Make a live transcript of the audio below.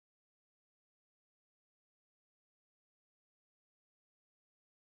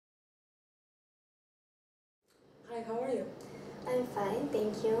Hi, how are you? I'm fine,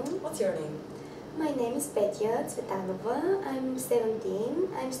 thank you. What's your name? My name is Petya Tzvetanova. I'm 17.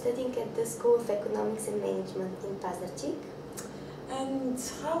 I'm studying at the School of Economics and Management in Pazarchik. And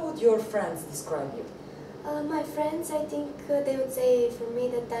how would your friends describe you? My friends, I think they would say for me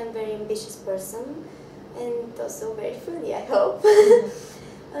that I'm a very ambitious person and also very funny, I hope.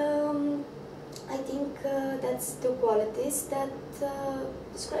 I think that's two qualities that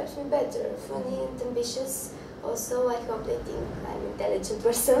describes me better, funny and ambitious. Also, I hope they think I'm an intelligent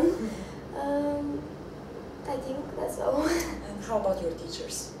person. I think that's all. And how about your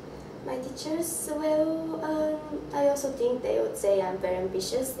teachers? My teachers, well, I also think they would say I'm very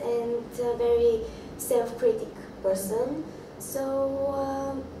ambitious and a very self-critic person.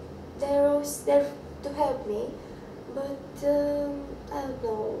 So they're always there to help me, but I don't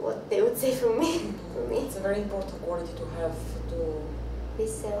know what they would say for me. It's a very important quality to have, to Be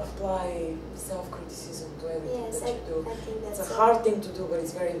self. apply self-criticism to everything Yes, that you do. I think that's It's a hard thing to do, but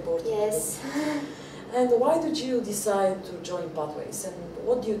it's very important. Yes. And why did you decide to join Pathways? And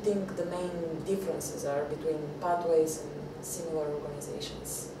what do you think the main differences are between Pathways and similar organizations?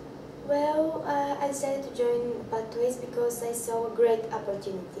 Well, I decided to join Pathways because I saw a great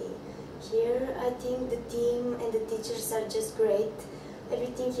opportunity. Here, I think the team and the teachers are just great.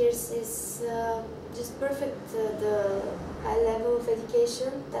 Everything here is just perfect. The high level of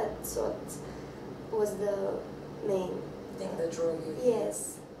education, that's what was the main thing that drew you?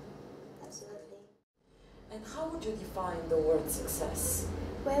 Yes, absolutely. And how would you define the word success?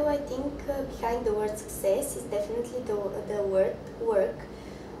 Well, I think behind the word success is definitely the word work.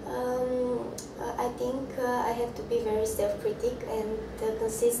 I think I have to be very self-critic and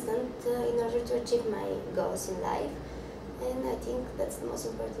consistent in order to achieve my goals in life, and I think that's the most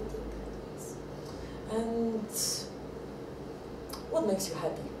important thing. Yes. And what makes you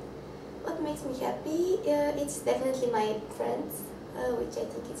happy? What makes me happy? It's definitely my friends, which I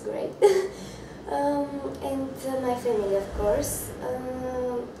think is great, and my family, of course,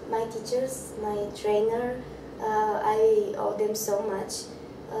 my teachers, my trainer. I owe them so much.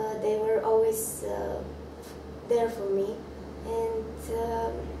 They were always there for me, and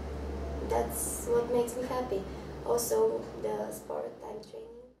that's what makes me happy. Also, the sport I'm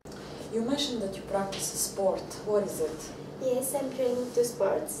training. You mentioned that you practice a sport. What is it? Yes, I'm training two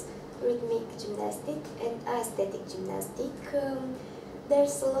sports, rhythmic gymnastic and aesthetic gymnastic.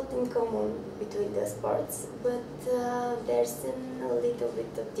 There's a lot in common between the sports, but there's a little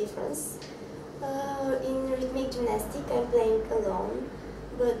bit of difference. In rhythmic gymnastic, I'm playing alone.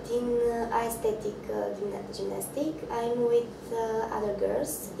 But in aesthetic gymnastic, I'm with other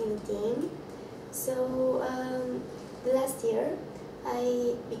girls in a team. So the last year,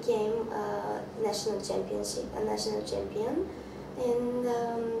 I became a national champion, and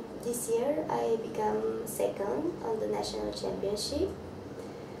this year I became second on the national championship.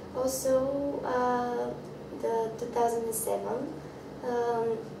 Also, the 2007,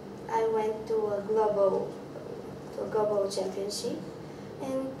 I went to a global championship.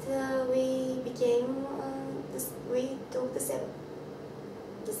 And we became, we took the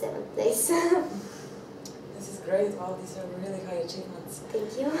seventh place. This is great. Wow, these are really high achievements.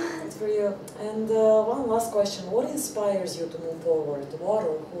 Thank you. Good for you. And one last question. What inspires you to move forward? What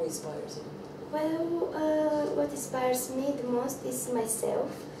or who inspires you? Well, what inspires me the most is myself.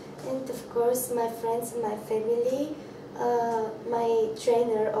 And of course my friends and my family. My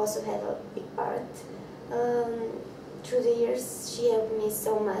trainer also have a big part. Through the years, she helped me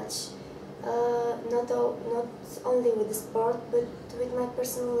so much, not only with the sport, but with my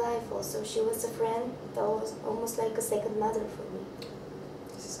personal life also. She was a friend, almost like a second mother for me.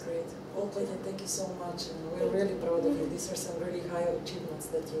 This is great. Well, Petya, thank you so much, and we're really proud of you. These are some really high achievements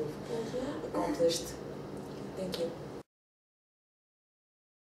that you've accomplished. Thank you.